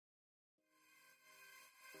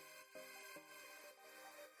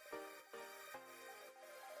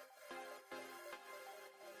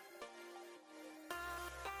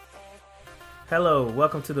Hello,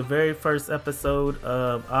 welcome to the very first episode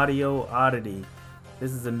of Oddity.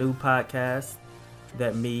 This is a new podcast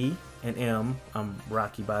that me and I'm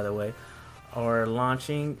Rocky by the way, are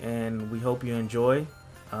launching, and we hope you enjoy.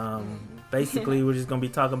 Basically, we're just going to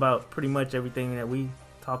be talking about pretty much everything that we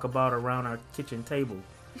talk about around our kitchen table.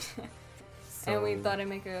 And we thought it'd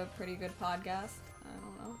make a pretty good podcast. I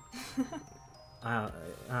don't know.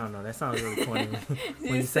 I don't know. That sounds really funny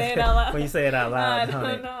when you say it out loud. When you say it out loud. I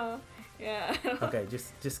don't know. Yeah. Okay,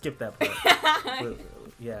 just skip that part.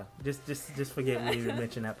 Yeah, just forget we even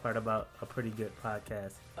mentioned that part about a pretty good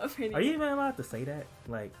podcast. Are you even allowed to say that?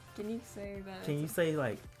 Like, can you say that? Can you say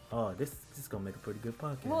like, oh, this is gonna make a pretty good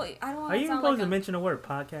podcast? Well, I don't want Are you even supposed to like mention the word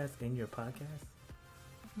podcast in your podcast?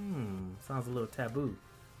 Sounds a little taboo.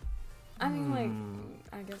 I mean, like,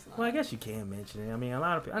 I guess not. Well, I guess you can mention it. I mean, a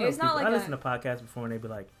lot of people. I know It's not people. like I listen to podcasts before, and they be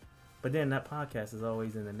like, but then that podcast is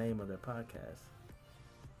always in the name of their podcast.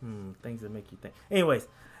 Things that make you think. Anyways,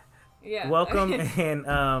 yeah. Welcome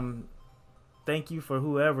and thank you for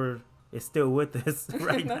whoever is still with us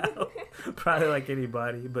right now. Probably like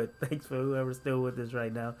anybody, but thanks for whoever's still with us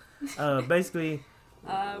right now. Basically,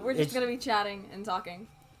 we're just gonna be chatting and talking.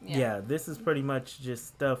 Yeah, this is pretty much just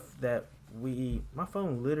stuff that my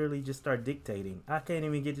phone literally just started dictating. I can't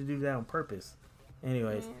even get to do that on purpose.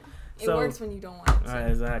 Anyways, it works when you don't want it to.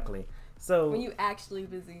 Exactly. So when you actually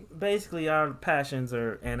busy. Basically, our passions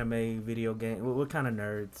are anime, video game. We're kind of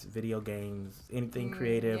nerds. Video games, anything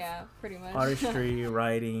creative. Yeah, pretty much. Artistry,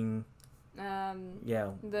 writing. Yeah.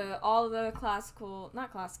 All the classical,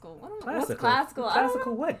 not classical. What's classical?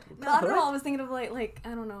 Classical what? No, I don't know. I was thinking of like I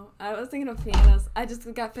don't know. I was thinking of pianos. I just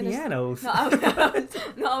got finished. Pianos. No,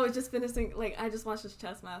 I was just finishing. Like I just watched this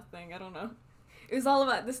chess math thing. I don't know. It was all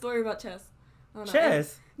about the story about chess.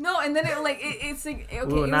 Chess. And then it's okay.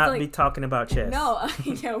 We will not be talking about chess. No,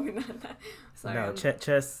 yeah, we're not. Sorry. No,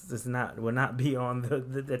 chess will not be on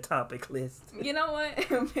the topic list. You know what?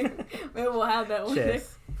 maybe we'll have that one day.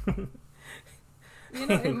 Chess.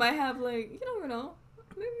 It might have like, you never know.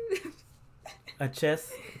 Maybe. A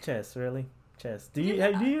chess, really? Chess. Do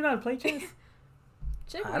you not play chess?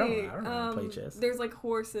 I don't know how to play chess. There's like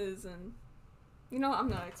horses and. I'm not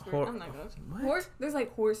an expert. I'm not gonna. There's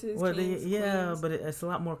like horses. Well, kings, queens. But it's a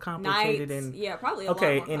lot more complicated. Knights. Yeah, probably.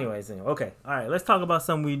 Okay. Lot more anyways. Okay. All right. Let's talk about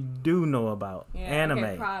something we do know about. Yeah, anime.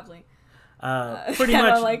 Okay, probably. Pretty much.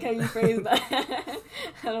 I don't like how you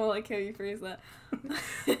phrase that.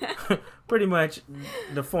 Pretty much,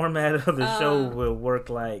 the format of the show will work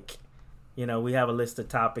like, we have a list of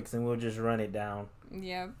topics and we'll just run it down.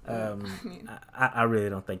 Yeah. I really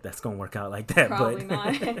don't think that's gonna work out like that. Probably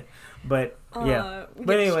but, not. But yeah. We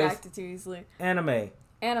but get anyways, distracted too easily. Anime.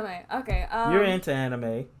 Okay. You're into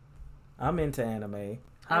anime. I'm into anime.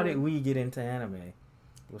 How did we get into anime?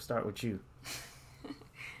 We'll start with you.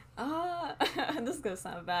 This is gonna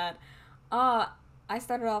sound bad. I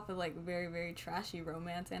started off with like very, very trashy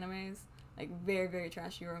romance animes. Like very, very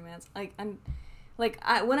trashy romance. When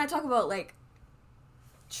I talk about like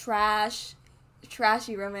trashy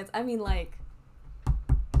romance, I mean like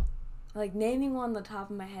naming one on the top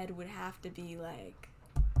of my head would have to be like,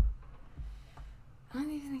 I don't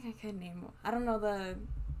even think I could name one. I don't know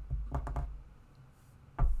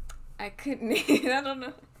I couldn't name. I don't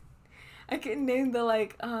know. I couldn't name the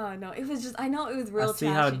like. Oh no, it was just. I know it was real. I see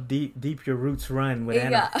trashy. How deep your roots run with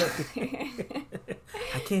anime.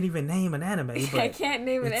 I can't even name an anime. But I can't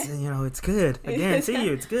name it. It's good. I guarantee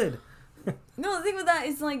you, it's good. No, the thing with that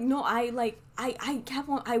is like, no, I kept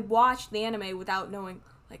on. I watched the anime without knowing.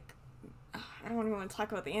 Like, I don't even want to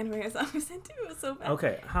talk about the anime as I was into. It was so bad.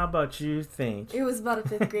 Okay, how about you think? It was about a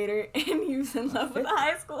 5th grader, and he was in love with a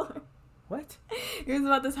high schooler. What? It was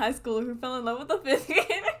about this high schooler who fell in love with a 5th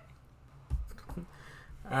grader.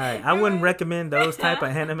 Alright, I wouldn't recommend those type of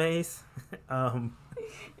animes. Well,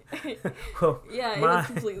 yeah, it was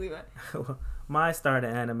completely bad. My start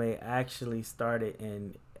of anime actually started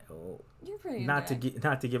in. You're pretty not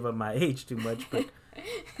to give up my age too much, but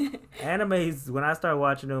animes, when I started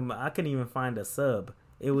watching them, I couldn't even find a sub.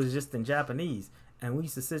 It was just in Japanese, and we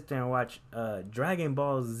used to sit there and watch Dragon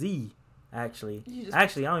Ball Z. Actually, I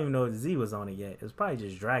don't even know if Z was on it yet. It was probably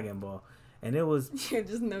just Dragon Ball, and it was You're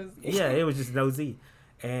just no Z. Yeah, it was just no Z,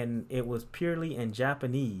 and it was purely in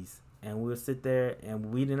Japanese. And we would sit there,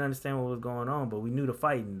 and we didn't understand what was going on, but we knew the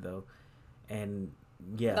fighting though, and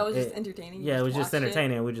yeah, that was just entertaining. Yeah, it was just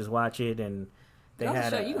entertaining. We just watch it, and they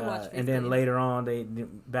had and then later on, they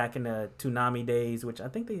back in the Toonami days, which I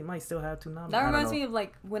think they might still have Toonami. That reminds me of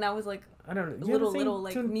like when I was like I don't know, little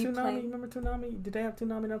like me Toonami. playing. Remember Toonami? Did they have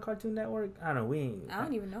Toonami on Cartoon Network? I don't know. I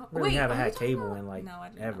don't even know. Really Wait, haven't had cable in like no,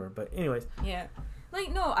 ever. But anyways, yeah.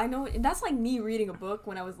 Like, no, I know that's like me reading a book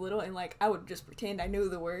when I was little, and like I would just pretend I knew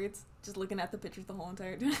the words, just looking at the pictures the whole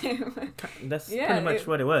entire time. That's pretty much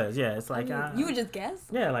what it was. Yeah, it's like you would just guess.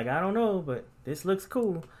 Yeah, like I don't know, but this looks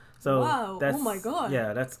cool. So wow! Oh my god!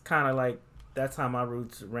 Yeah, that's kind of like that's how my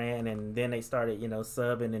roots ran, and then they started,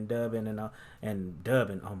 subbing and dubbing and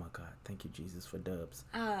dubbing. Oh my god, thank you Jesus for dubs.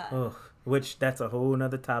 Which that's a whole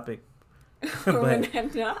nother topic.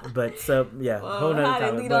 but so yeah, well, whole nother how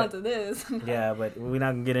topic. Lead on to this. Yeah, but we're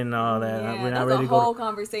not gonna get into all that. Yeah, we're not that's ready a to go whole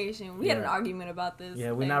conversation. We had an argument about this.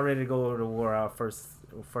 Yeah, we're not ready to go over to war. Our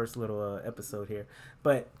first little episode here,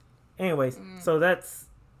 but anyways, so that's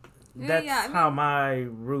how my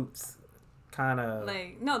roots kind of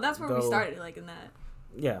that's where we started, like in that.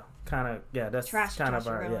 Yeah, kind of. Yeah, that's kind of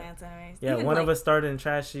our romance anime. Yeah, even one of us started in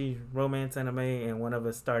trashy romance anime, and one of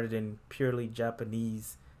us started in purely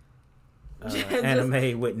Japanese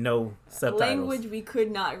anime with no subtitles. Language we could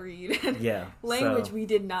not read. Yeah, language we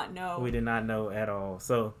did not know. We did not know at all.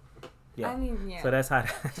 So yeah, I mean, yeah. So that's how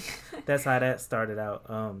that started out.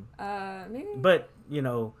 Maybe. But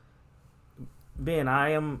being I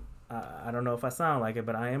am. I don't know if I sound like it,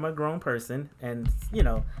 but I am a grown person, and it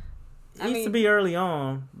used to be early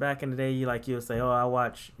on back in the day. You'll say, "Oh, I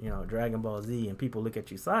watch Dragon Ball Z," and people look at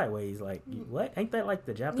you sideways, like, "What? Ain't that like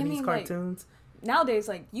the Japanese cartoons?" Like, nowadays,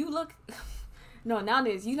 like you look. No,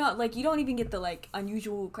 nowadays you don't even get the like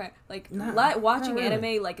unusual crap. Like watching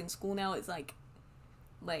anime like in school now is like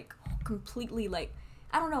completely like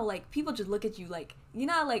I don't know. Like people just look at you like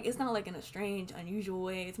like it's not like in a strange, unusual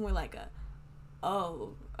way. It's more like a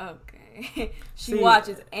oh, okay. She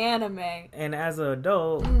watches anime. And as an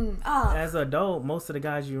adult, most of the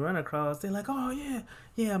guys you run across, they're like, oh,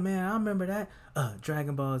 yeah, man, I remember that.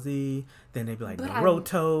 Dragon Ball Z. Then they'd be like,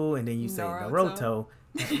 Naruto. And then you say, Naruto.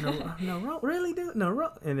 No, really, dude?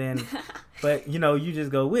 Naruto. And then, but, you just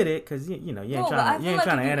go with it because, you ain't trying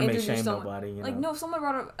to anime shame nobody. Like, no, someone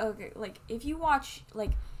brought up, okay, like, if you watch,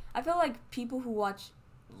 like, I feel like people who watch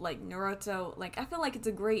like Naruto, like I feel like it's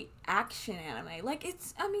a great action anime. Like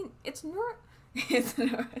it's Naruto.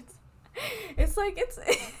 It's like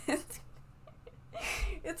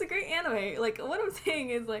it's a great anime. Like what I'm saying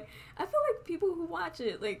is like I feel like people who watch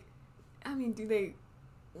it, like do they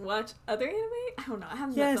watch other anime? I don't know. I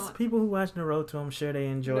haven't. Yes, people who watch Naruto, I'm sure they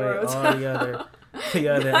enjoy all the other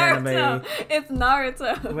anime. It's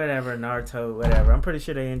Naruto. Whatever. I'm pretty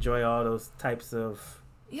sure they enjoy all those types of.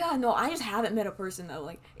 Yeah, no, I just haven't met a person though.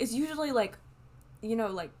 Like, it's usually like,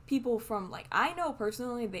 like people from like I know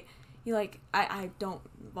personally. I don't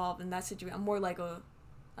involve in that situation. I'm more like a,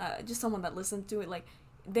 just someone that listens to it. Like,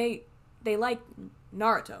 they like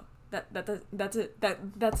Naruto. That's it.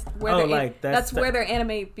 That's where where their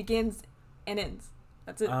anime begins and ends.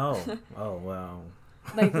 That's it. Oh wow.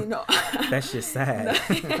 Like that's just sad.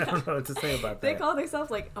 I don't know what to say about that. They call themselves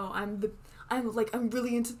like, oh, I'm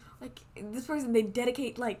really into like this person. They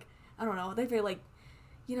dedicate like I don't know. They feel like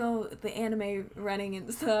the anime running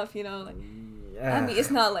and stuff. Like I mean, it's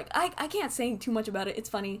not like I can't say too much about it. It's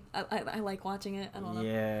funny. I like watching it. I don't know.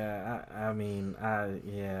 Yeah, I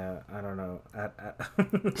don't know. I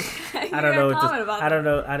don't know what to. I don't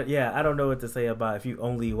know. I don't know what to say about if you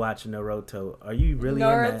only watch Naruto. Are you really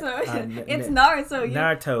Naruto? In that? It's Naruto.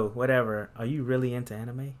 Naruto, whatever. Are you really into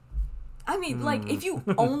anime? I mean, like, if you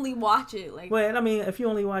only watch it, like... Well, I mean, if you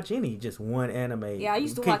only watch just one anime... Yeah, I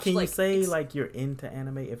used to watch, Can you say, like, you're into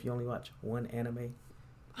anime if you only watch one anime?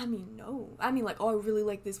 I mean, no. I mean, like, oh, I really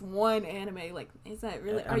like this one anime. Like, is that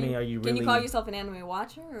really... Are you really... Can you call yourself an anime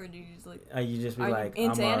watcher, or do you just, like... You just be like... you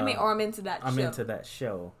into anime, or I'm into that show? I'm into that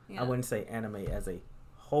show. Yeah. I wouldn't say anime as a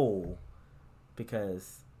whole,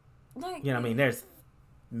 because... Like, I mean, there's...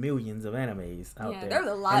 millions of animes out there. There's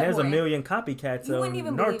a lot. And there's a million copycats of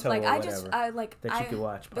Naruto like, or whatever that you could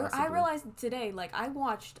watch. Possibly. I realized today, like I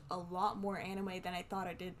watched a lot more anime than I thought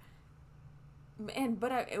I did.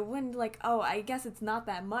 I guess it's not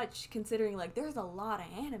that much considering like there's a lot of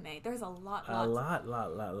anime. There's a lot.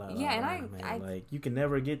 Yeah, and I like you can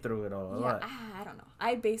never get through it all. I don't know.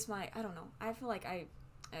 I don't know. I feel like I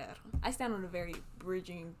stand on a very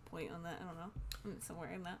bridging point on that. I don't know.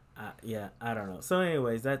 Somewhere in that. I don't know. So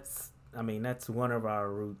anyways, that's one of our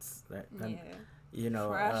roots.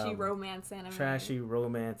 Trashy romance anime. Trashy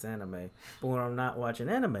romance anime. But when I'm not watching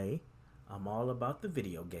anime, I'm all about the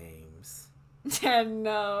video games.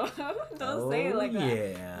 No. Don't say it like that.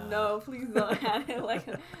 Yeah. No, please don't add it like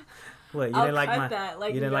that. What, you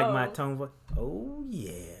didn't like my tone voice? Oh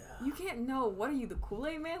yeah. You can't know. What are you, the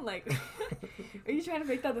Kool-Aid man? Like, are you trying to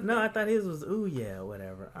make that the No, I thought his was ooh yeah,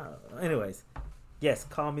 whatever. Anyways, yes,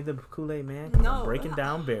 call me the Kool-Aid man. No. I'm breaking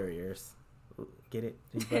down barriers. Get it?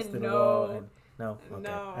 You busted No. a wall. No. Okay.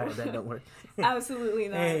 No. That don't work. Absolutely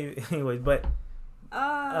not. Anyways, but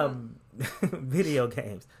video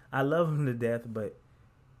games. I love them to death, but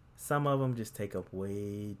some of them just take up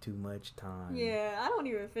way too much time. Yeah, I don't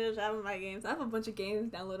even finish half of my games. I have a bunch of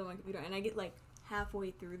games downloaded on my computer, and I get like halfway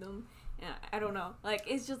through them, and I don't know. Like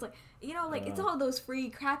it's just like it's all those free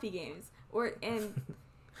crappy games,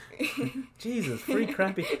 Jesus, free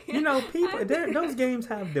crappy. People. Those games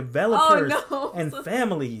have developers and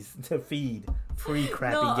families to feed. Free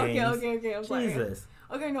crappy games. Okay. I'm sorry. Jesus.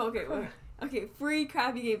 Okay. Free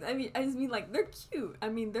crappy games. I just mean like they're cute.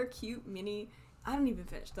 They're cute mini. I don't even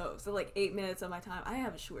finish those. So like 8 minutes of my time. I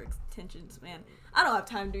have a short attention span. I don't have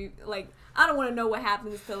time to I don't want to know what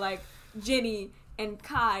happens to like Jenny and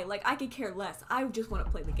Kai. Like I could care less. I just want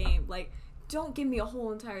to play the game. Like don't give me a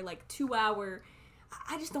whole entire like 2 hour.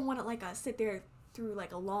 I just don't want to sit there through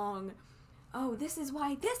like a long. Oh, this is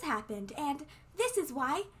why this happened, and this is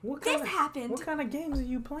why this happened. What kind of games are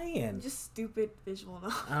you playing? Just stupid visual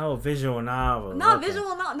novels. Oh, visual novels.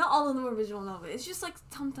 Visual novels. Not all of them are visual novels. It's just like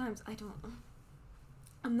sometimes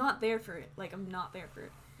I'm not there for it. I'm not there for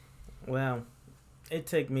it. Well, it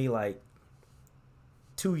took me like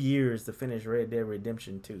 2 years to finish Red Dead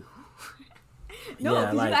Redemption 2. No,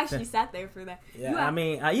 because you actually sat there for that. Yeah,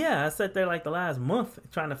 I sat there like the last month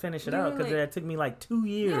trying to finish it out because it took me like 2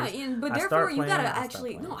 years. Yeah, but therefore you gotta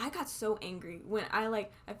actually. No, I got so angry when I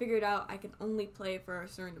figured out I can only play for a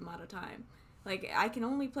certain amount of time. I can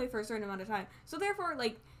only play for a certain amount of time. So therefore,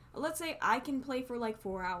 let's say I can play for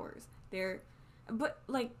 4 hours there, but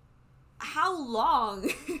how long?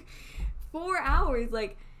 4 hours,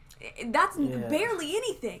 that's barely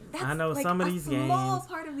anything. That's I know some of these games. Small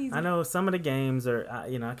part of these. I know some of the games are.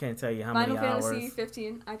 I can't tell you how many hours. Final Fantasy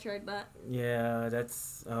 15. I tried that. Yeah,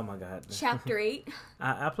 that's. Oh my god. Chapter 8.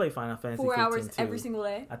 I play Final Fantasy 4 15 hours too. every single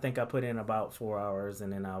day. I think I put in about 4 hours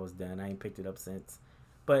and then I was done. I ain't picked it up since.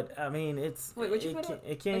 But it's. Wait, what you put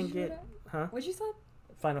it can get. Huh? What you said?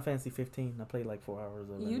 Final Fantasy 15. I played 4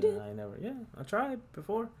 hours of it. You did? I tried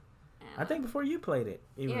before. I think before you played it.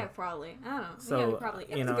 Even. Yeah, probably. I don't know. So, probably.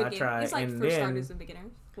 It's a good game. I tried. It's and for then, starters and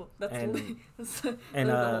beginners. Well, that's the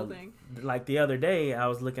whole thing. The other day, I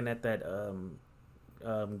was looking at that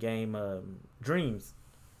game Dreams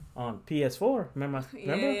on PS4. Remember?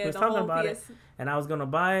 Yeah, we was talking about it. And I was going to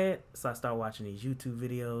buy it, so I started watching these YouTube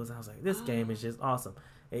videos. I was like, this game is just awesome.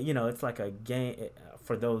 It's like a game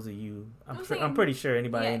for those of you. I'm pretty sure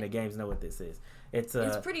anybody in the games know what this is. It's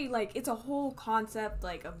pretty it's a whole concept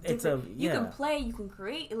of different, you can play, you can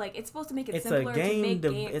create, it's supposed to make it simpler to make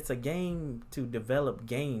games. It's a game to develop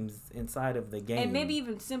games inside of the game, and maybe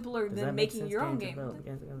even simpler than making your own game.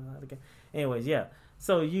 Anyways, yeah.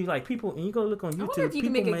 So you people, and you go look on YouTube. I wonder if you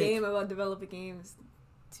can make a game about developing games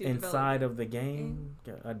inside of the game.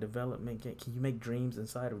 A development game. Can you make dreams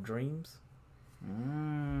inside of dreams?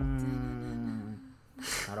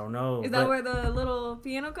 I don't know. Is that where the little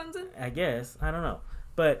piano comes in? I guess. I don't know.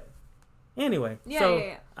 But anyway,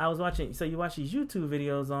 I was watching. So you watch these YouTube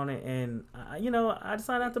videos on it, and I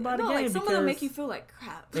decided not to buy the game some because of them make you feel like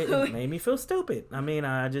crap. It made me feel stupid.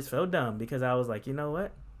 I just felt dumb because I was like, you know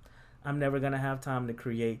what? I'm never gonna have time to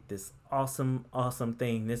create this awesome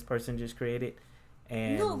thing this person just created.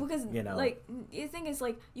 And, no, because the thing is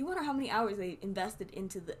you wonder how many hours they invested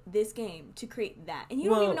into this game to create that, and you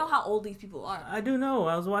don't even know how old these people are. I do know.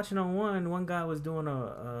 I was watching on one guy was doing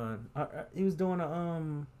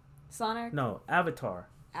Sonic. No, Avatar.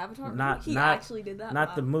 Avatar. He actually did that.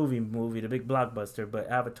 Not the movie, the big blockbuster, but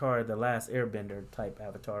Avatar, the Last Airbender type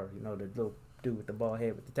Avatar. The little dude with the bald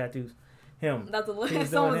head with the tattoos. Him. That's someone's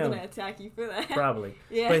gonna attack you for that. Probably.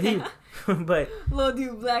 Yeah. But little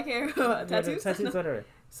dude, black hair, tattoos. Tattoos, whatever.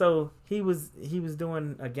 So he was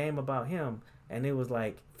doing a game about him, and it was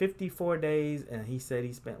 54 days, and he said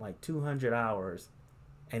he spent 200 hours,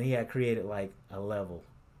 and he had created a level.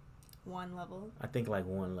 One level. I think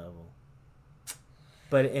one level.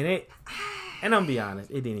 But and I'm gonna be honest,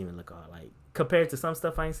 it didn't even look all compared to some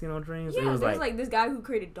stuff I ain't seen on Dreams. Yeah, it was there's this guy who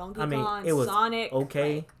created Donkey Kong, it was Sonic.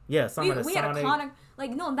 Okay, yeah, some of the we Sonic. We had a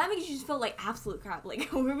Sonic. No, that makes you just feel absolute crap.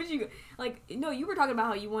 Where would you go? No, you were talking about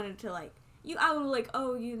how you wanted to I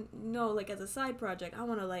would as a side project, I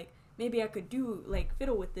want to maybe I could do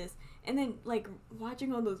fiddle with this, and then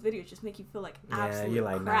watching all those videos just make you feel absolute you're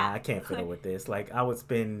crap. Nah, I can't fiddle with this. I would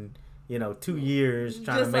spend 2 years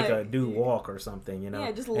trying to make a dude walk or something,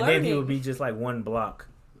 Yeah, just learning. And then he would be just one block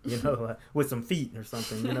with some feet or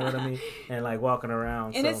something. You know what I mean? And like walking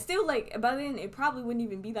around. And it's still like by then it probably wouldn't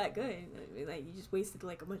even be that good. Like you just wasted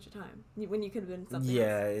like a bunch of time when you could have been something.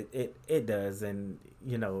 Yeah, else. it does, and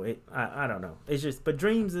I don't know. It's just, but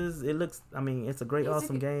Dreams it's a great,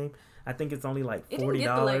 awesome game. I think it's only like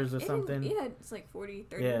 $40 or something. Yeah, it's like 40,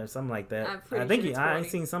 30. Yeah, something like that. I think I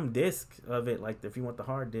seen some disc of it. Like if you want the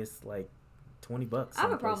hard disc, like $20. I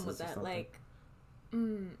have a problem with that. Like,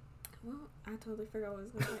 well, I totally forgot what I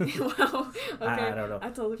was going to say. Wow. Okay. I don't know. I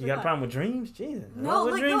totally forgot. You got a problem with Dreams? Jesus. No,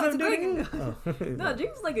 like, Dreams no, it's a great game. No,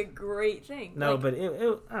 Dreams is like a great thing. No, like, but I don't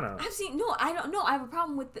know. I don't know. I have a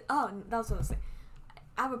problem with that's what I was saying.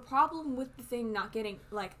 I have a problem with the thing not getting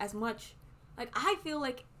like as much. Like I feel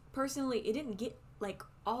like personally, it didn't get like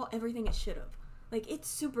everything it should have. Like it's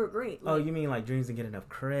super great. Like, you mean like Dreams didn't get enough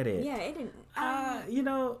credit? Yeah, it didn't.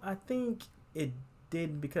 I think it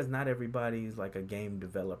did because not everybody's like a game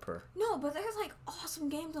developer. No, but there's like awesome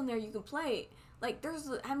games on there you can play. Like there's,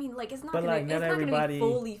 like it's not but, gonna, like, it's not gonna be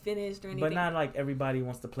fully finished or anything. But not like everybody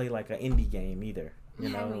wants to play like an indie game either. You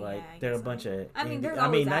know, there are a bunch of. They're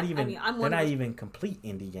not even complete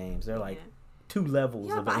indie games. They're like 2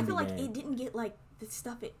 levels of an indie game. Yeah, but I feel like it didn't get like the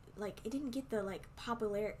stuff. It didn't get the like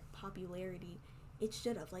popularity it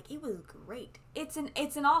should have. Like it was great. It's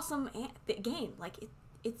an awesome game. Like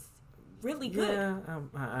it's really good. Yeah,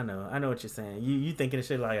 I know what you're saying. You thinking it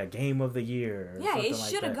should like a game of the year? Or it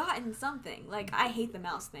should have gotten something. Like I hate the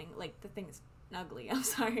mouse thing. Like the thing is ugly. I'm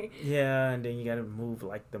sorry. Yeah, and then you gotta move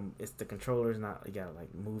like the controller's not. You gotta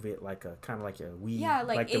like move it like a kind of like a Wii. Yeah,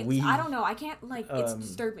 like the Wii. I don't know. I can't like. It's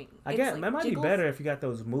disturbing. I guess it might be better if you got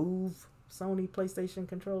those Move Sony PlayStation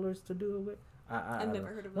controllers to do it with. I've never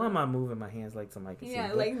heard of that. Why am I moving my hands like somebody can see?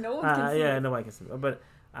 Yeah, like no one can see. Yeah, nobody can see. But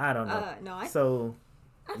I don't know.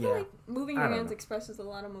 I yeah. feel like moving your hands expresses a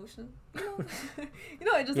lot of emotion.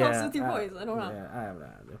 It just helps with your voice. I don't know. Yeah, I have no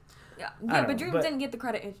idea. Yeah, but Dreams didn't get the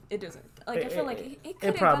credit it deserved. Like I feel like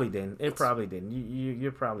it probably didn't. It probably didn't.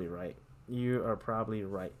 You're probably right. You are probably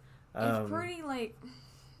right. It's pretty like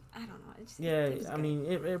I don't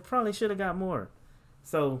know. It probably should have got more.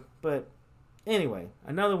 So, but anyway,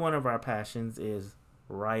 another one of our passions is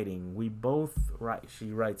writing. We both write.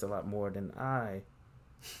 She writes a lot more than I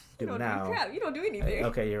do now. You don't do anything.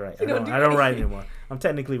 Okay, you're right. I don't write anymore. I'm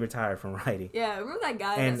technically retired from writing. Yeah, remember that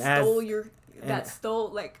guy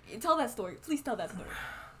tell that story. Please tell that story.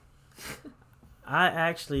 I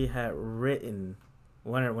actually had written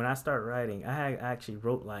when I started writing. I actually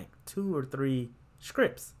wrote like 2 or 3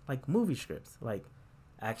 scripts, like movie scripts, like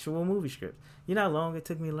actual movie scripts. You know how long it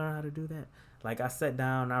took me to learn how to do that? Like I sat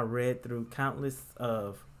down, I read through countless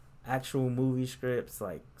of actual movie scripts,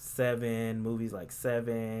 like movies like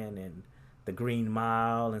Seven and The Green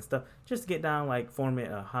Mile and stuff, just to get down like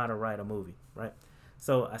format of how to write a movie, right?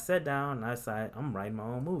 So I sat down and I decided I'm writing my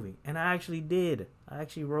own movie, and I actually did. I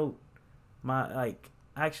actually wrote my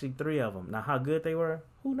 3 of them. Now how good they were,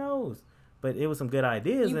 who knows? But it was some good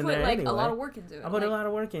ideas in there. You put a lot of work into it. I put a lot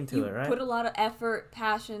of work into it, right? You put a lot of effort,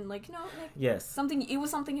 passion, yes. It was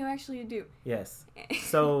something you actually do. Yes.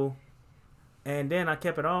 So, and then I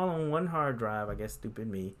kept it all on one hard drive. I guess stupid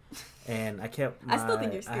me. And I kept I still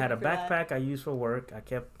think you're stupid. I had a backpack I used for work. I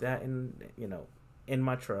kept that in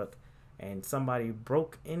my truck. And somebody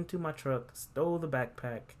broke into my truck, stole the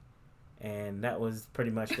backpack, and that was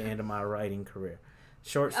pretty much the end of my writing career.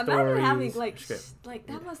 Short stories. Having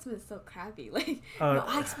that must have been so crappy.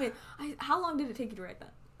 How long did it take you to write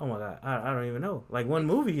that? Oh my god, I don't even know. Like one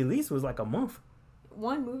movie at least was like a month.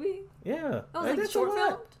 One movie? Yeah. That was like short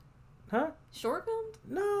filmed? Huh? Short filmed?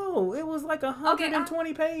 No, it was like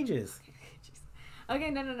 120 pages. Okay,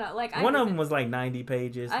 no. Like one of them was like 90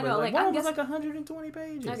 pages. I know, but one was like 120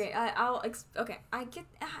 pages. Okay, I get.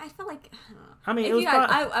 I felt like I don't know. I mean,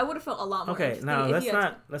 I would have felt a lot more. Okay, now let's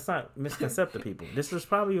not misconcept the people. This was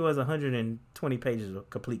probably 120 pages of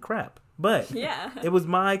complete crap, but yeah, it was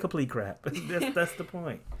my complete crap. That's the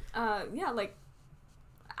point. Yeah, like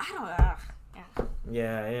I don't know. Yeah.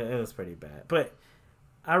 Yeah, it was pretty bad, but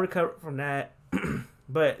I recovered from that.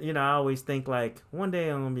 But, I always think, like, one day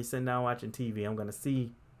I'm going to be sitting down watching TV. I'm going to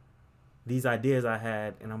see these ideas I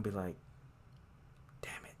had, and I'll be like,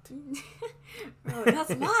 damn it. Oh, that's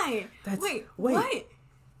mine. Wait, what?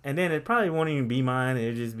 And then it probably won't even be mine.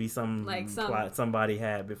 It'll just be some plot somebody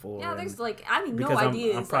had before. Yeah, there's, no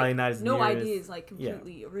ideas. I'm probably not as ideas,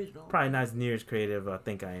 completely original. Probably not as near as creative as I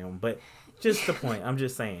think I am. But just the point. I'm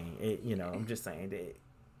just saying. I'm just saying that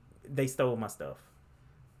they stole my stuff.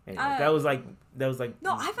 Anyway, that was like.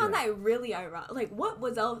 No, I found that really ironic. Like, what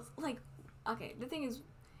was else? Like, okay, the thing is,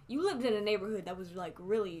 you lived in a neighborhood that was like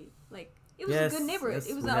really like It was a good neighborhood. Yes,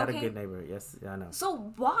 it was we had okay. a good neighborhood. Yes, I know.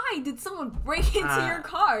 So why did someone break into your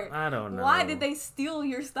car? I don't know. Why did they steal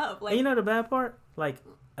your stuff? Like, and you know the bad part? Like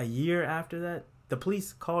a year after that, the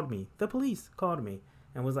police called me.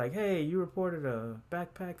 And was like, "Hey, you reported a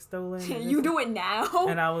backpack stolen." You do it now?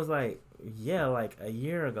 And I was like, "Yeah, like a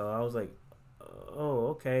year ago." I was like, "Oh,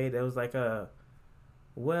 okay." There was like I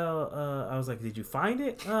was like, "Did you find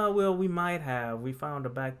it?" Well, we might have. We found a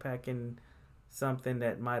backpack in something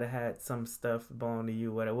that might have had some stuff belong to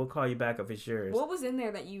you. Whatever. We'll call you back if it's yours. What was in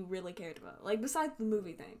there that you really cared about? Like, besides the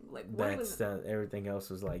movie thing, like what was everything else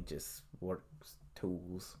was like just work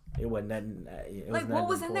tools. It wasn't nothing. Like, what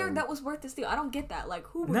was in there that was worth the steal? I don't get that. Like,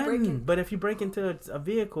 who would nothing, break in? But if you break into a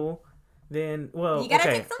vehicle, then, well, You gotta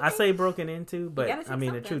okay, take something. I say broken into, but I mean,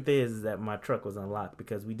 something. the truth is that my truck was unlocked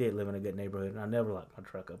because we did live in a good neighborhood, and I never locked my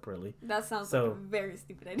truck up, really. That sounds like a very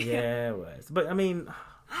stupid idea. Yeah, it was. But, I mean,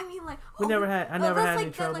 like, I never had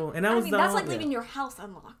any trouble. Like, and that was that's like leaving your house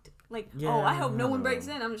unlocked. Like, I hope no one breaks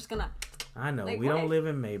in. I'm just gonna. I know. Like, we don't live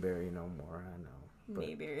in Mayberry no more. I know.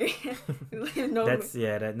 Mayberry. No,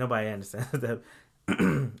 that nobody understands that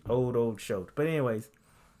old show. But anyways,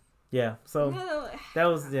 yeah. So that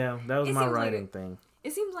was my writing thing.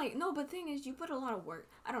 It seems like but the thing is, you put a lot of work.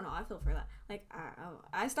 I don't know. I feel for that. Like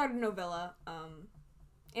I started a novella.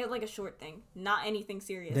 It was like a short thing, not anything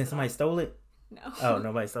serious. Then somebody stole it. No. Oh,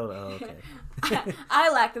 nobody stole it. Oh, okay. I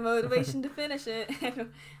lack the motivation to finish it.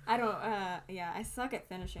 I don't. I suck at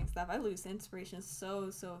finishing stuff. I lose inspiration so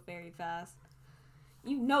very fast.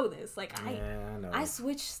 You know this. Like, I know. I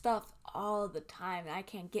switch stuff all the time, and I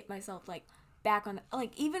can't get myself, like, back on...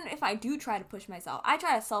 Like, even if I do try to push myself, I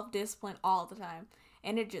try to self-discipline all the time,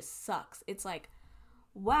 and it just sucks. It's like,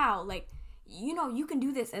 wow, like, you can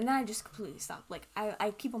do this, and then I just completely stop. Like,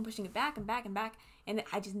 I keep on pushing it back and back and back, and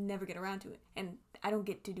I just never get around to it, and I don't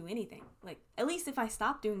get to do anything. Like, at least if I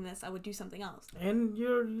stopped doing this, I would do something else. And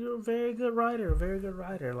you're a very good writer,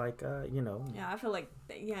 like, Yeah, I feel like,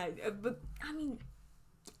 but, I mean,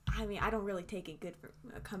 I don't really take it good for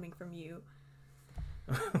coming from you.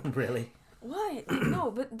 Really? What? Like,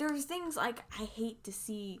 no, but there's things like I hate to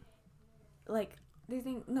see. Like I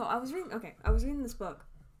was reading this book.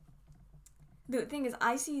 The thing is,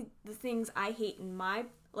 I see the things I hate in my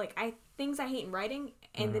things I hate in writing,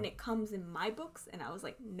 and then it comes in my books, and I was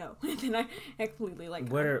like, no. And then I completely like.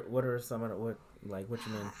 What are some of the what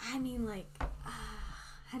you mean? I mean, like, I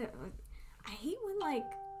hate when like.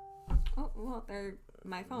 Oh well, they're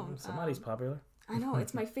my phone. Somebody's popular. I know,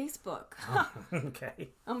 it's my Facebook. Oh, okay.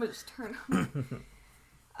 I'm gonna just turn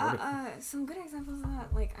some good examples of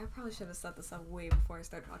that. Like, I probably should have set this up way before I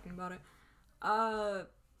start talking about it. That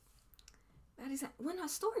is when a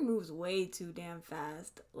story moves way too damn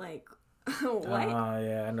fast. Like, what? Oh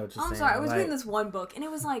yeah, I know what you're saying. I'm sorry. I was reading this one book, and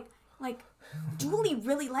it was like Julie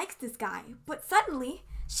really likes this guy, but suddenly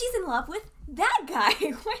she's in love with that guy.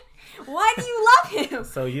 Why do you love him?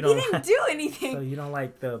 So you don't. He didn't do anything. So you don't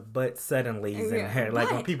like the but suddenlies in there,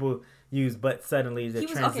 like when people use but suddenlies to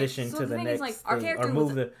transition to the next like, thing, or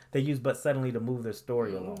move they use but suddenly to move their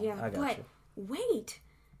story along. Yeah, I got you. Wait.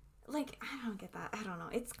 Like, I don't get that. I don't know.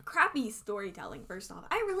 It's crappy storytelling, first off.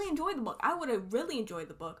 I really enjoyed the book. I would have really enjoyed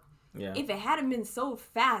the book if it hadn't been so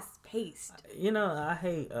fast-paced. I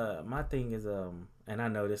hate, my thing is, and I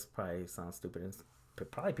know this probably sounds stupid, and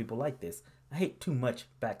probably people like this. I hate too much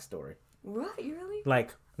backstory. What? You really?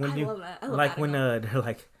 Like, when I love that. I love like, that when they're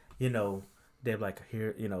like, they're like,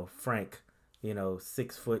 here, Frank,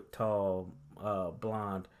 6 foot tall,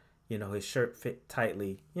 blonde, his shirt fit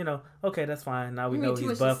tightly, okay, that's fine. Now we know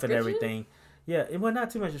he's buff and everything. Yeah, well,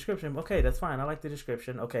 not too much description. Okay, that's fine. I like the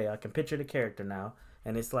description. Okay, I can picture the character now.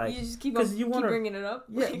 And it's like, you just keep bringing it up.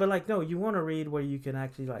 Yeah, but like, no, you want to read where you can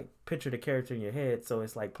actually like picture the character in your head. So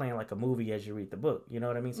it's like playing like a movie as you read the book. You know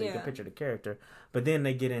what I mean? So you can picture the character. But then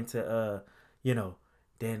they get into,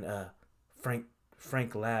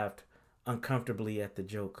 Frank laughed uncomfortably at the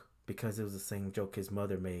joke because it was the same joke his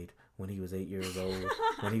mother made when he was 8 years old,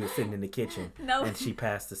 when he was sitting in the kitchen and she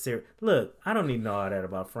passed the cereal. Look, I don't need to know all that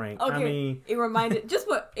about Frank. Okay, I mean, it reminded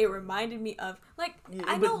me of, like,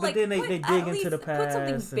 I know, but then they dig into the past, and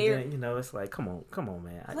then, it's like, come on,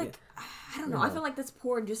 man. I don't know. I feel like that's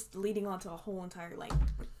poor, just leading on to a whole entire, like.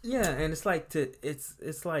 Yeah, and it's like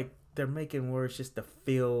it's like they're making words just to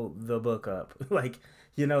fill the book up, like.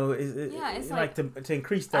 It's like to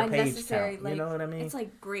increase their page count. Like, you know what I mean? It's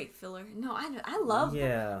like great filler. No, I love.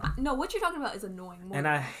 Yeah. No, what you're talking about is annoying. And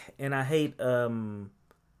I hate when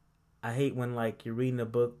like you're reading a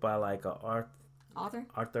book by like a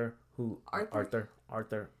author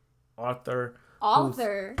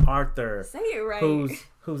Arthur. Say it right.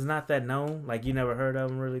 Who's not that known. Like, you never heard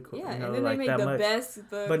of him really cool. Yeah, you know, and then like they made that the much. best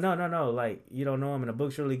book. But no. Like, you don't know him and the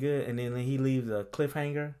book's really good. And then he leaves a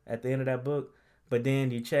cliffhanger at the end of that book. But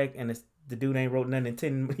then you check and the dude ain't wrote nothing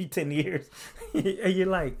in 10 years. And you're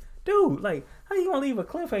like, dude, like, how you gonna leave a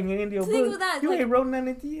cliffhanger in your book? You like, ain't wrote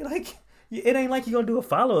nothing. Like, it ain't like you gonna do a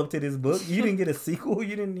follow-up to this book. You didn't get a sequel.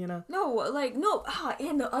 You didn't, No.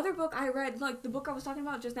 And the other book I read, like the book I was talking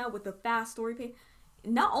about just now with the fast story pace,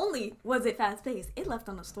 not only was it fast-paced, it left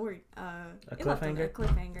on a story. A cliffhanger? Left on a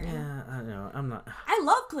cliffhanger. Yeah, I know. I'm not. I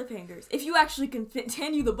love cliffhangers. If you actually can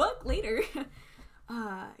continue the book later.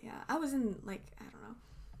 Yeah. I was in, like, I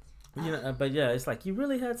don't know. But yeah, it's like you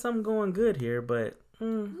really had something going good here, but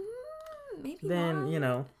maybe then,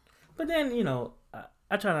 not. But then,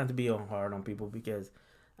 I try not to be hard on people because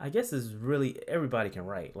I guess it's really, everybody can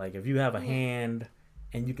write. Like, if you have a hand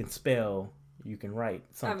and you can spell, you can write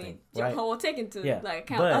something. I mean, right? we'll take into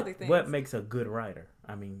account other things. What makes a good writer?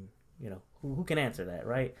 I mean, who can answer that,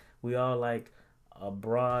 right? We all like a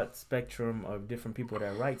broad spectrum of different people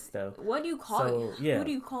that write stuff. What do you call it? Yeah. What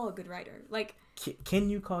do you call a good writer? Like, can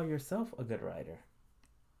you call yourself a good writer?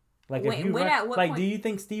 Like, when, if you at what point? Do you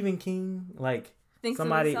think Stephen King thinks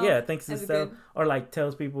somebody thinks himself or like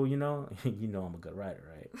tells people, I'm a good writer,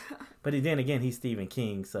 right? But then again, he's Stephen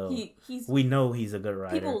King, so we know he's a good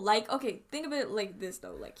writer. People think of it like this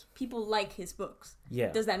though, like people like his books.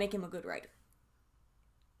 Yeah. Does that make him a good writer?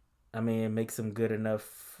 I mean, it makes him good enough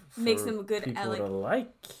for people to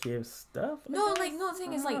like his stuff. No, the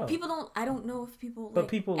thing is, like, I don't know if people but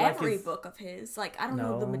people every book of his. Like, I don't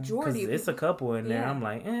know the majority of it's a couple in there. I'm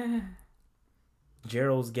like,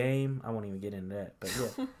 Gerald's Game. I won't even get into that. But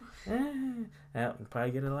yeah. I'll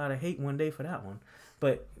probably get a lot of hate one day for that one.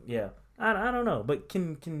 But yeah. I don't know. But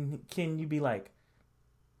can you be like,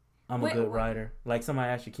 I'm a good writer? Like, somebody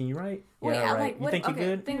asks you, can you write? Wait, yeah, right. You think you're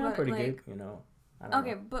good? Think I'm pretty good, I don't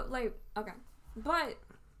know. But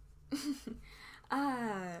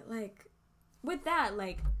with that,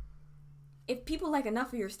 like, if people like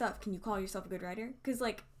enough of your stuff, can you call yourself a good writer? Because,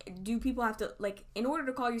 like, do people have to, like, in order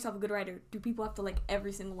to call yourself a good writer, do people have to like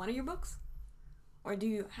every single one of your books? Or do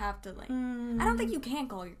you have to, like, I don't think you can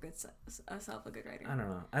call yourself a good writer. I don't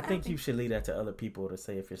know. I think you should leave that to other people to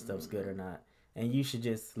say if your stuff's good or not. And you should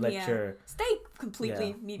just let your... Stay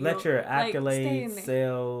completely mediocre. Let your accolades,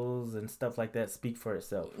 sales, and stuff like that speak for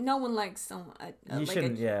itself. No one likes someone... you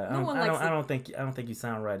shouldn't, I don't think you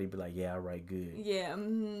sound right. You'd be like, I write good. Yeah.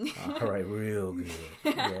 I write real good.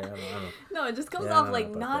 Yeah, I don't. No, it just comes off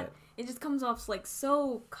like not... That. It just comes off like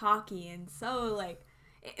so cocky and so like...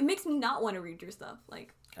 It makes me not want to read your stuff.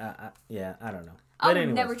 Like... I don't know. I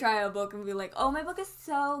would never try a book and be like, oh, my book is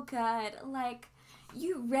so good. Like...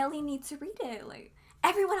 You really need to read it. Like,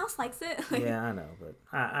 everyone else likes it. Like, yeah, I know, but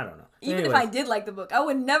I don't know. Even if I did like the book, I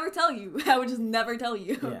would never tell you. I would just never tell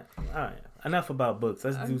you. Yeah. All right. Enough about books.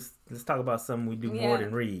 Let's talk about something we do more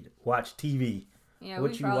than read. Watch TV. Yeah,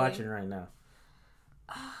 what you watching right now?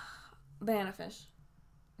 Banana Fish.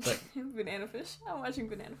 Banana Fish. I'm watching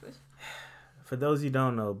Banana Fish. For those who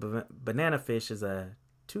don't know, Banana Fish is a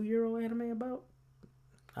 2-year-old anime about.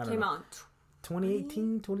 Came out in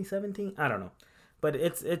 2018, 2017. I don't know. But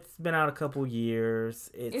it's been out a couple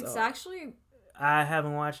years. It's actually... I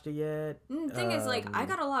haven't watched it yet. Thing is, like, I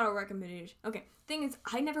got a lot of recommendations. Okay, thing is,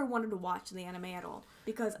 I never wanted to watch the anime at all.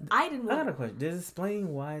 Because I didn't want I got a question. Does it explain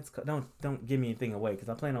why it's... Don't give me anything away, because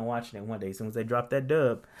I plan on watching it one day. As soon as they drop that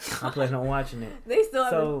dub, I plan on watching it. They still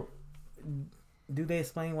haven't... So, do they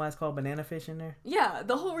explain why it's called Banana Fish in there? Yeah,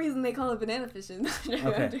 the whole reason they call it Banana Fish is...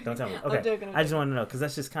 Okay, don't tell me. Okay, I just want to know, because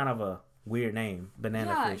that's just kind of a... weird name,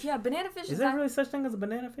 Banana Fish. Yeah, Banana Fish. Is there really such thing as a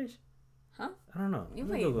banana fish? Huh? I don't know. Let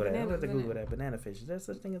me Google that. I'm going to Google that. Banana Fish. Is there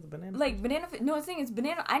such thing as a banana fish? Like, Banana Fish. No, the thing is,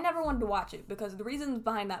 I never wanted to watch it because the reasons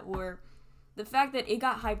behind that were the fact that it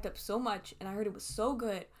got hyped up so much and I heard it was so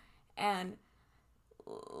good. And,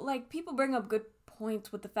 like, people bring up good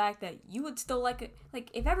points with the fact that you would still like it.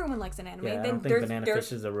 Like, if everyone likes an anime, then I don't think banana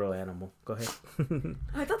fish is a real animal. Go ahead.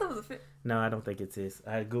 I thought that was a fish. No, I don't think it is.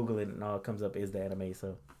 I Google it and all it comes up is the anime,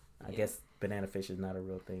 so... I guess banana fish is not a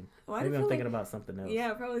real thing. Maybe I'm thinking about something else.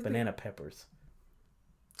 Yeah, probably. Banana peppers.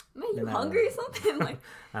 Man, you hungry or something? Like,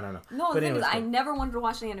 I don't know. No, the thing is, I never wanted to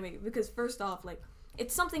watch the anime because first off, like,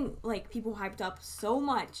 it's something like people hyped up so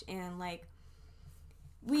much, and like,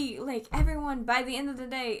 everyone. By the end of the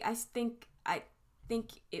day, I think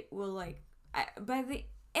it will by the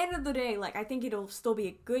end of the day, like, I think it'll still be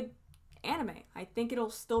a good anime. I think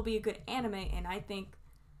it'll still be a good anime, and I think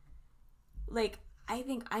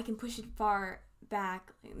I can push it far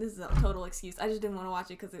back. This is a total excuse. I just didn't want to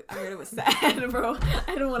watch it because I heard it was sad, bro.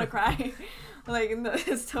 I didn't want to cry. Like, no,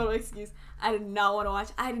 it's a total excuse. I did not want to watch.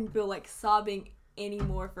 I didn't feel like sobbing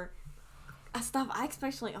anymore for stuff. I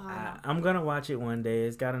especially. I'm gonna watch it one day.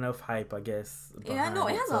 It's got enough hype, I guess. Yeah, no,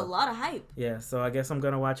 it has a lot of hype. Yeah, so I guess I'm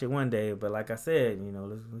gonna watch it one day. But like I said,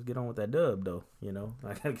 let's get on with that dub, though. I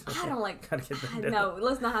don't like. Gotta get that dub. No,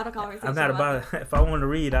 let's not have a conversation. I'm not about it. If I want to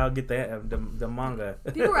read, I'll get the manga.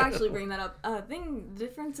 People were actually bringing that up. I think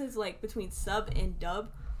differences like between sub and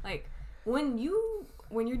dub. Like when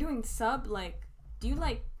you're doing sub, like do you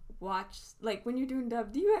like watch, like when you're doing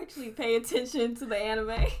dub, do you actually pay attention to the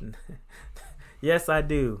anime? Yes, I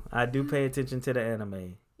do. I do pay attention to the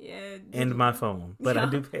anime. Yeah. And my phone, but I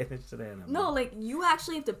do pay attention to the anime. No, like you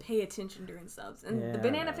actually have to pay attention during subs, and the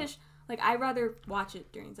banana fish. Like I'd rather watch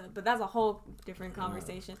it during subs, but that's a whole different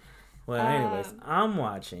conversation. Well, anyways, I'm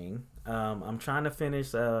watching. I'm trying to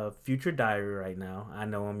finish Future Diary right now. I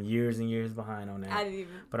know I'm years and years behind on that. I didn't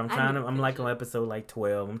even. But I'm like on episode like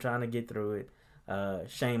 12. I'm trying to get through it.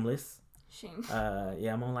 Shameless.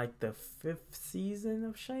 Yeah, I'm on like the 5th season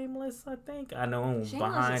of Shameless, I think. I know I'm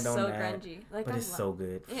behind on that. Grungy. Like, but it's so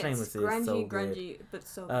good. Yeah, Shameless grungy, is so grungy, good. But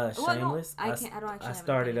so good. Shameless. Well, no, I don't actually. I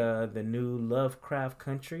started the new Lovecraft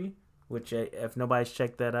Country, which if nobody's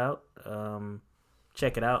checked that out,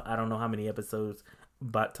 check it out. I don't know how many episodes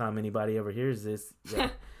by the time anybody ever hears this.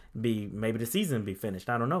 Maybe the season be finished.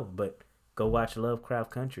 I don't know, but go watch Lovecraft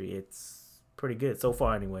Country. It's pretty good so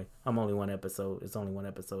far anyway. I'm only one episode. It's only one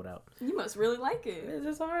episode out. You must really like it. It's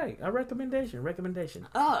just all right. A recommendation.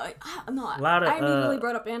 Oh, no. I immediately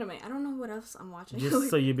brought up anime. I don't know what else I'm watching.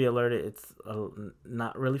 Just so you be alerted, it's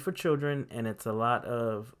not really for children, and it's a lot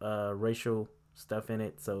of racial stuff in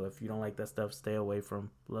it. So if you don't like that stuff, stay away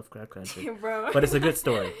from Lovecraft Country. Bro. But it's a good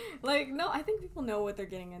story. Like, no, I think people know what they're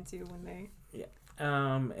getting into when they... Yeah.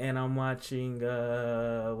 And I'm watching,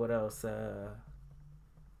 what else?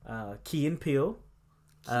 Key and Peele,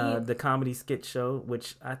 the comedy skit show,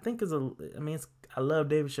 which I think is I love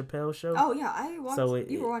David Chappelle's show. Oh yeah, I watched. So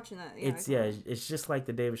you were watching that. Yeah, it's just like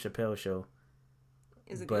the David Chappelle show.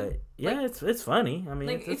 Is it good? Yeah, like, it's funny. I mean,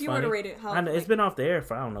 like it's if you funny. were to rate it, how? It's been off the air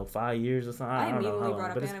for 5 years or something. I don't know immediately how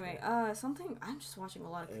brought long, up anime. Something. I'm just watching a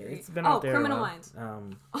lot of. It's been off there. Criminal Minds.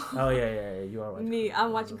 Oh yeah, you are watching. Me,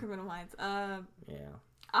 I'm watching Criminal Minds. Yeah.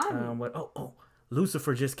 What?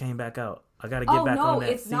 Lucifer just came back out. I gotta get back on that.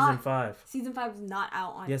 It's season not, 5. Season 5 is not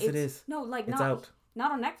out on. Yes, it is. No, like it's not out.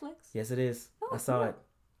 Not on Netflix. Yes, it is. No, I saw it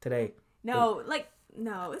today. No,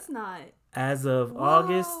 no, it's not. As of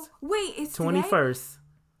August. Wait, it's 21st. Today?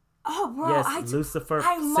 Oh, bro, yes, Lucifer.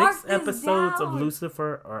 6 episodes of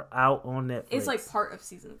Lucifer are out on Netflix. It's like part of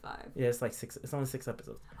season 5. Yeah, it's like 6. It's only 6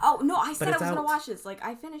 episodes. Oh no, I said I was gonna watch this. Like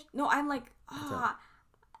I finished. No, I'm like,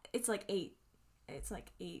 it's like 8. It's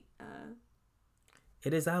like 8.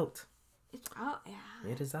 It is out. It's out. Yeah.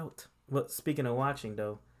 It is out. Well, speaking of watching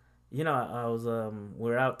though, I was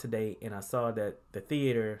we're out today and I saw that the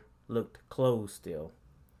theater looked closed still.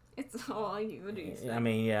 It's what do you say? I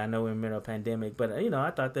mean, yeah, I know we're in the middle of a pandemic, but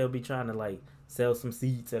I thought they'll be trying to like sell some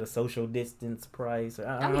seats at a social distance price. Or,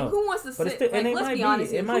 I don't know. Who wants to sit? Still, and let's be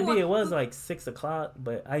honest. It might be. It was like 6:00,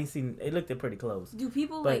 but I ain't seen. It looked pretty close. Do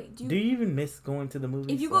people do you even miss going to the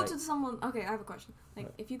movies? If you go to someone, okay, I have a question. Like,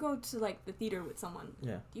 if you go to like the theater with someone,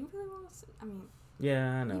 do you really want to sit? I mean,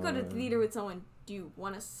 yeah, I know. You go to the theater with someone. Do you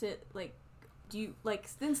want to sit like? Do you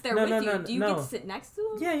since they're with you? Do you get to sit next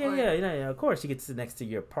to them? Yeah. Of course, you get to sit next to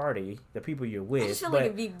your party, the people you're with. I just feel like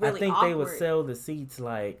it'd be really I think awkward. They would sell the seats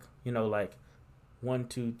like 1,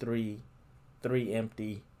 2, 3, 3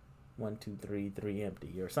 empty, 1, 2, 3, 3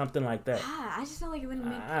 empty, or something like that. I just feel like it wouldn't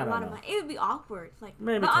make a lot of money. It would be awkward. Like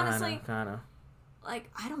maybe honestly, kind of. Like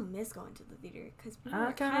I don't miss going to the theater because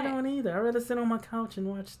I kind of don't either. I'd rather sit on my couch and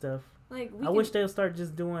watch stuff. Like I wish they'll start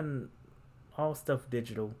just doing all stuff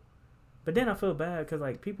digital. But then I feel bad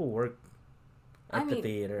because, people work at the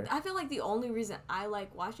theater. I feel like the only reason I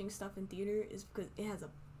like watching stuff in theater is because it has a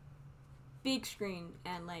big screen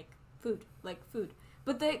and, food.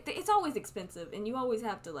 But it's always expensive, and you always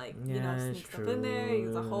have to, sneak stuff in there.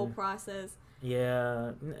 It's a whole process.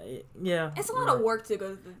 Yeah. It's a lot of work to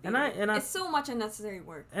go to the theater. And it's so much unnecessary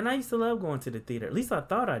work. And I used to love going to the theater. At least I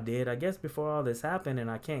thought I did. I guess before all this happened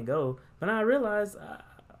and I can't go. But I realized I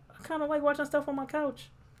kind of like watching stuff on my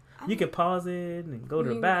couch. You can pause it and go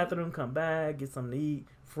to the bathroom, come back, get something to eat,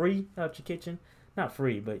 free out your kitchen. Not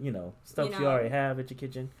free, but, stuff you already have at your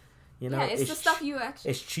kitchen. It's the stuff you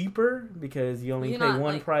actually... It's cheaper because you only pay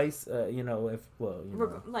one price,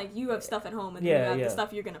 Like, you have stuff at home and you have the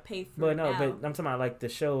stuff you're going to pay for. But no, but I'm talking about, the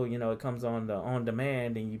show, it comes on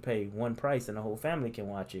demand and you pay one price and the whole family can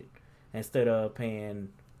watch it instead of paying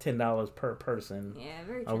 $10 per person. Yeah,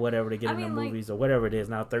 very true. Or whatever to get in the movies or whatever it is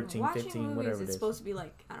now, 13, 15, movies, whatever it is. It's supposed to be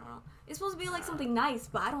like, I don't know. It's supposed to be like something nice,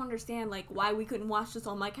 but I don't understand like why we couldn't watch this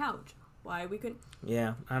on my couch. Why we couldn't.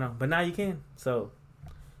 Yeah, I know. But now you can. So,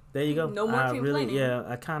 there you go. No more complaining.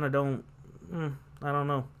 I kind of don't, I don't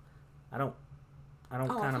know. I don't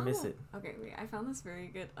kind of miss it. Okay, wait, I found this very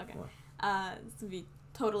good. Okay. What? This would be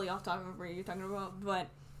totally off topic of what you're talking about, but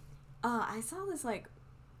I saw this, like,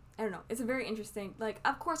 I don't know, it's a very interesting, like,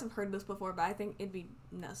 of course I've heard this before, but I think it'd be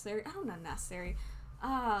necessary. I don't know, necessary.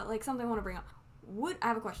 Like, something I want to bring up. I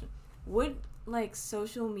have a question. Would, like,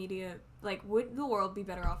 social media, like, would the world be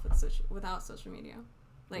better off without social media?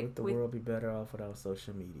 Like, would the world be better off without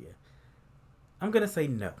social media? I'm going to say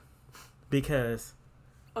no. Because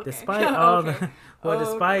despite all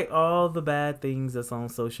despite all the bad things that's on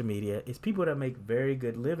social media, it's people that make very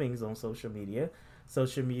good livings on social media.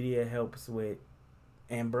 Social media helps with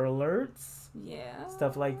Amber Alerts. Yeah.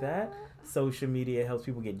 Stuff like that. Social media helps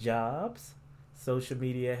people get jobs. Social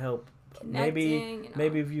media help maybe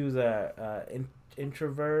if you was a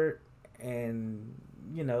introvert and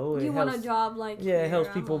you want a job like it helps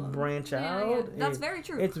people branch out. Yeah. That's very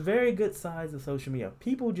true. It's very good size of social media.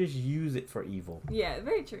 People just use it for evil. Yeah,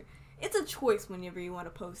 very true. It's a choice whenever you want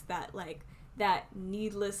to post that, like, that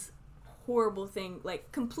needless, horrible thing,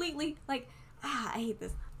 like, completely, like, I hate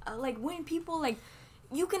this. Like, when people, like,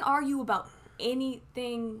 you can argue about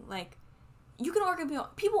anything, like,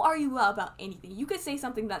 people argue about anything. You could say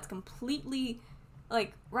something that's completely,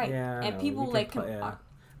 like, right. Yeah, and people, like,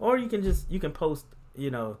 or you can post, you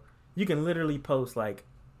can literally post, like,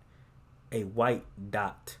 a white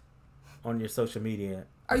dot on your social media.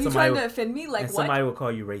 Are you trying to offend me? Like, and what? Somebody will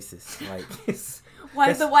call you racist. Like,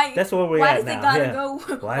 why is the white? That's where we're at Why now. does it gotta go?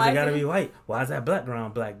 Why is it gotta be white? Why is that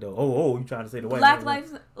background black though? Oh, you trying to say the white? Black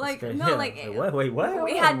lives, like, no, yeah. like, what? Wait, what?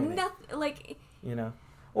 It had nothing, like,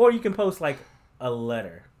 Or you can post like a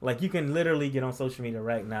letter. Like, you can literally get on social media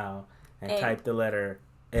right now and type the letter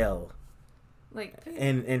L. Like,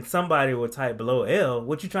 and somebody will type below L.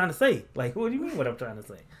 What you trying to say? Like, what do you mean? What I'm trying to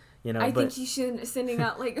say? I think you should sending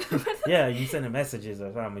out, like, yeah, you sending messages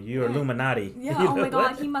or something. You're Illuminati. Yeah. Oh my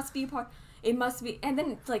God, he must be part. It must be, and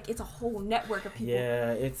then it's like it's a whole network of people.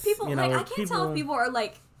 Yeah, it's people. Like, I can't tell if people are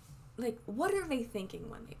like, what are they thinking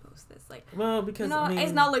when they post this? Like, well, because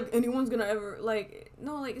it's not like anyone's gonna ever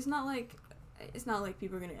it's not like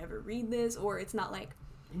people are gonna ever read this, or it's not like.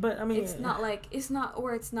 But I mean, it's not like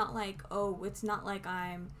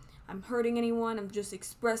I'm hurting anyone. I'm just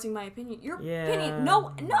expressing my opinion. Your opinion.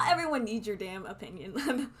 No, not everyone needs your damn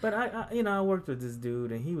opinion. But I worked with this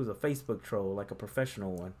dude, and he was a Facebook troll, like a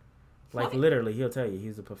professional one. Like, literally, he'll tell you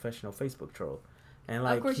he's a professional Facebook troll. And,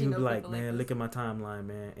 like, he'd be like, man, look at my timeline,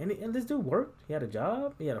 man. And this dude worked. He had a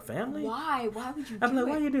job. He had a family. Why? Why would you do I'm like,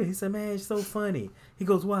 why you do it? He said, man, it's so funny. He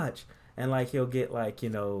goes, watch. And, like, he'll get, like,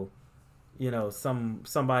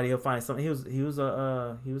 somebody, he'll find something. He was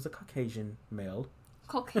a Caucasian male.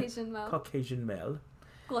 Caucasian male.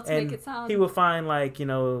 Let's and make it sound. He will find, like,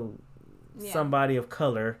 somebody of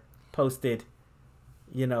color posted,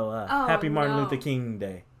 Happy Martin Luther King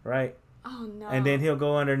Day, right? Oh, no. And then he'll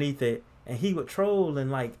go underneath it, and he would troll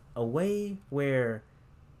in, like, a way where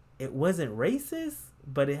it wasn't racist,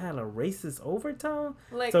 but it had a racist overtone.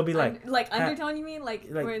 Like, so it'd be like undertone, you mean? Like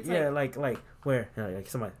where it's where like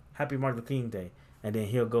somebody Happy Martin Luther King Day, and then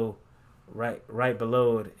he'll go right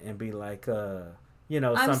below it and be like, I'm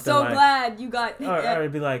something so like, glad you got. Or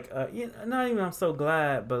it'd be like, not even I'm so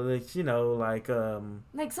glad, but like,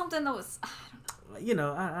 like something that was.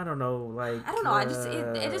 I don't know, like, I don't know. I just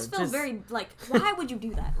it just feels very like, why would you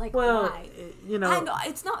do that? Like, well, why? I know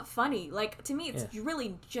it's not funny. Like, to me, it's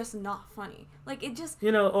really just not funny. Like, it just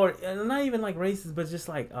or not even like racist, but just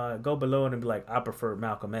like go below it and be like, I prefer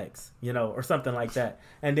Malcolm X, or something like that,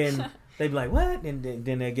 and then they'd be like, what? And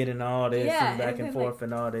then they get into all this and back and forth, like,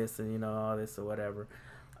 and all this and all this or whatever,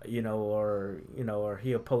 or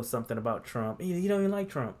he'll post something about Trump. He don't even like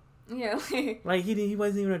Trump. Yeah, like he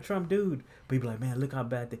wasn't even a Trump dude, but he'd be like, man, look how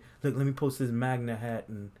bad look. Let me post this Magna hat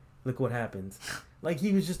and look what happens. Like,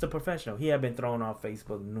 he was just a professional. He had been thrown off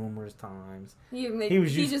Facebook numerous times. He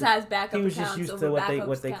just has backup accounts. He was just used to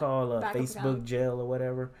what they call Facebook jail or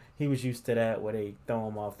whatever. He was used to that, where they throw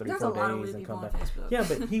him off 3-4 days and come back. Yeah,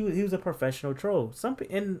 but he was a professional troll.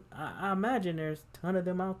 And I imagine there's a ton of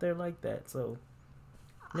them out there like that. So.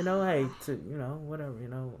 Hey, whatever,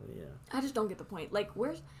 yeah. I just don't get the point. Like,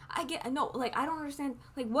 I don't understand,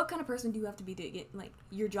 like, what kind of person do you have to be to get, like,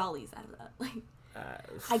 your jollies out of that? Like,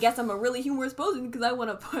 I guess I'm a really humorous person because I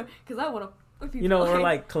want to put people, or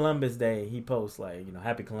like Columbus Day, he posts, like,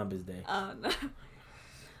 Happy Columbus Day. No.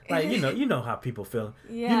 Like you know how people feel.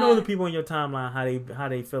 Yeah. You know the people on your timeline how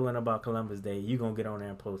they feeling about Columbus Day. You gonna get on there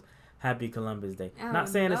and post Happy Columbus Day. Oh, Not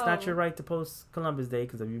saying it's not no. your right to post Columbus Day,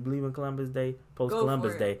 because if you believe in Columbus Day, post Go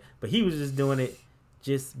Columbus for it. Day. But he was just doing it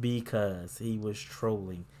just because he was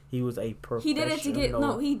trolling. He was a professional. He did it to get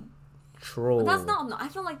troll. That's not. No, I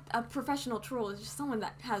feel like a professional troll is just someone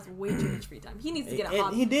that has way too much free time. He needs to get a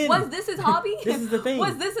hobby. He did. Was this his hobby? This is the thing.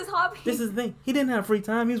 Was this his hobby? This is the thing. He didn't have free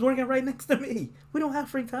time. He was working right next to me. We don't have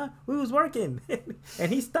free time. We was working,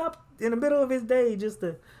 and he stopped in the middle of his day just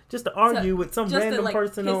to argue with some random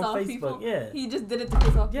person on Facebook. People. Yeah, he just did it to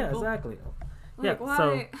piss off people. Yeah, exactly. Like, why?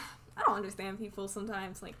 So I don't understand people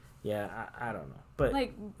sometimes. Like, yeah, I don't know, but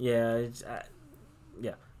like, yeah,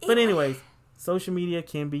 But anyways, social media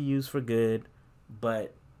can be used for good,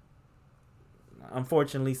 but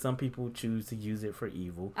unfortunately, some people choose to use it for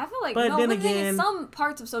evil. I feel like, but then again, some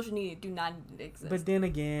parts of social media do not exist. But then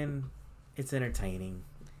again, it's entertaining.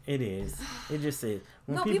 It is. It just is.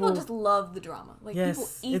 When people just love the drama. Like, yes, people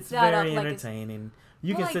eat it's that very up. Like, entertaining.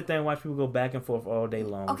 You can sit there and watch people go back and forth all day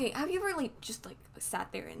long. Okay, have you ever just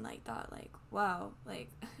sat there and thought wow,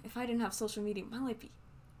 if I didn't have social media, my life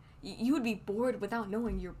you would be bored without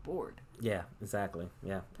knowing you're bored. Yeah, exactly.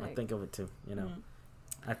 Yeah, I think of it too.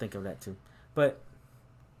 I think of that too. But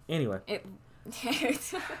anyway,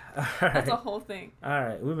 that's a whole thing. All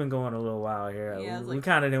right, we've been going a little while here. Yeah, we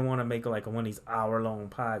kind of didn't want to make one of these hour-long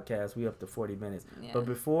podcasts. We up to 40 minutes. Yeah. But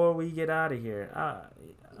before we get out of here,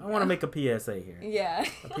 I want to make a PSA here. Yeah.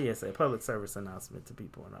 A PSA, public service announcement to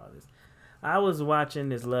people and all this. I was watching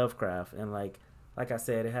this Lovecraft, and like I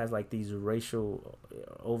said, it has these racial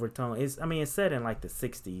overtones. It's set in the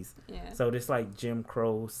 60s. Yeah. So this Jim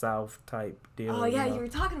Crow South type deal. Oh yeah, you were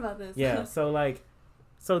talking about this. Yeah.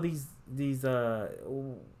 So these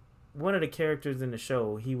one of the characters in the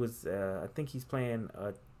show, he was I think he's playing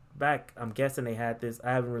back. I'm guessing they had this.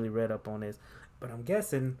 I haven't really read up on this, but I'm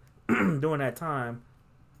guessing during that time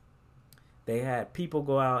they had people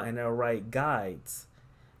go out and they'll write guides,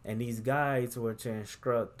 and these guides were to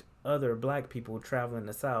instruct other black people traveling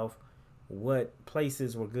the South what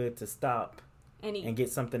places were good to stop and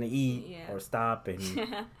get something to eat or stop and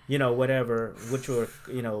whatever, which were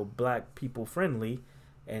black people friendly,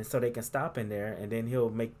 and so they can stop in there. And then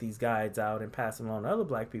he'll make these guides out and pass them on to other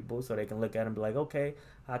black people so they can look at them and be like, okay,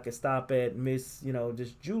 I can stop at Miss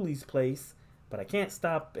just Julie's place, but I can't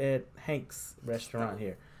stop at Hank's restaurant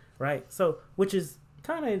here, right? So which is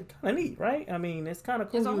kind of neat, right? I mean, it's kind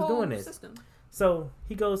of cool he was doing this. System. So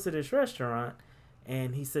he goes to this restaurant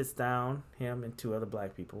and he sits down, him and two other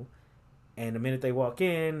black people. And the minute they walk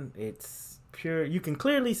in, it's pure. You can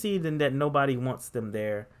clearly see then that nobody wants them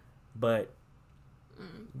there, but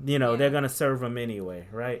they're gonna serve them anyway,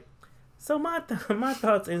 right? So my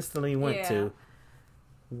thoughts instantly went to,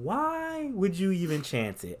 why would you even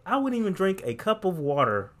chance it? I wouldn't even drink a cup of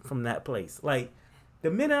water from that place. Like, the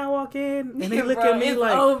minute I walk in and they look at me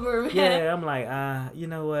like, over, yeah, I'm like, you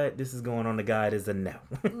know what? This is going on the guide is a no.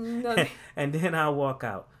 And then I walk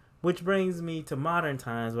out. Which brings me to modern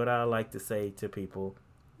times, what I like to say to people,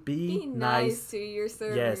 be nice to your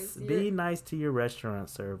servers. Yes, be nice to your restaurant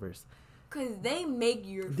servers. Because they make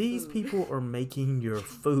your food. These people are making your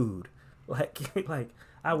food. Like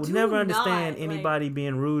I would never understand anybody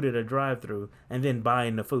being rude at a drive-thru and then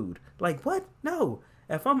buying the food. Like, what? No.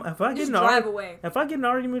 If I get an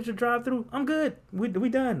argument with your drive-through, I'm good. We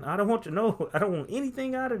done. I don't want I don't want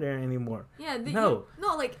anything out of there anymore. Yeah. Why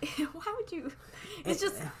would you? It's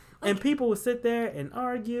just. And people would sit there and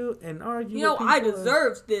argue and argue. I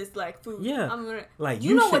deserve this food. Yeah. I'm gonna,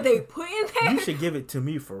 you know what they put in there. You should give it to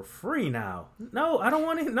me for free now. No, I don't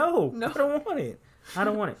want it. No, I don't want it. I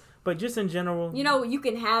don't want it. But just in general, you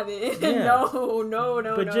can have it. Yeah.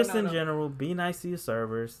 No. But just in general, be nice to your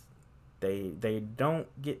servers. They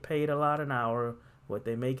don't get paid a lot an hour. What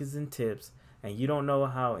they make is in tips, and you don't know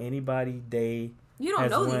how anybody You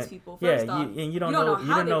don't know these people. First off. And you don't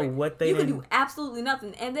know what they. You can do absolutely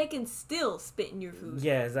nothing, and they can still spit in your food.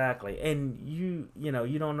 Yeah, exactly. And you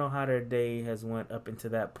don't know how their day has went up into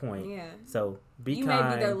that point. Yeah. So be you kind. You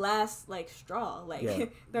may be their last straw,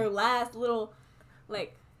 their last little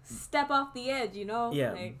step off the edge.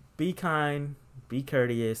 Yeah. Be kind. Be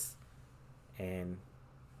courteous, and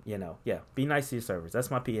be nice to your servers.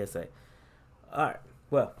 That's my PSA. All right.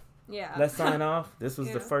 Well. Yeah. Let's sign off. This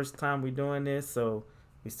was the first time we're doing this, so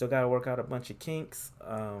we still got to work out a bunch of kinks.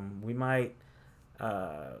 We might,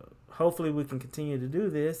 hopefully we can continue to do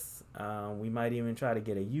this. We might even try to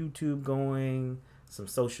get a YouTube going, some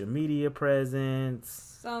social media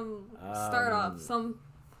presence. Some start off,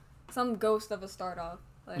 some ghost of a start off.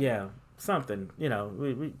 Something,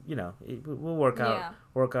 we'll work out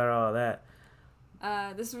all that.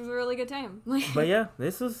 This was a really good time. But yeah,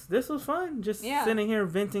 this was fun. Just sitting here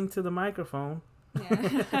venting to the microphone.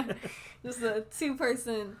 Yeah. Just a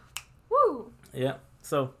 2-person. Woo. Yeah.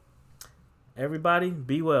 So, everybody,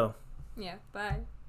 be well. Yeah. Bye.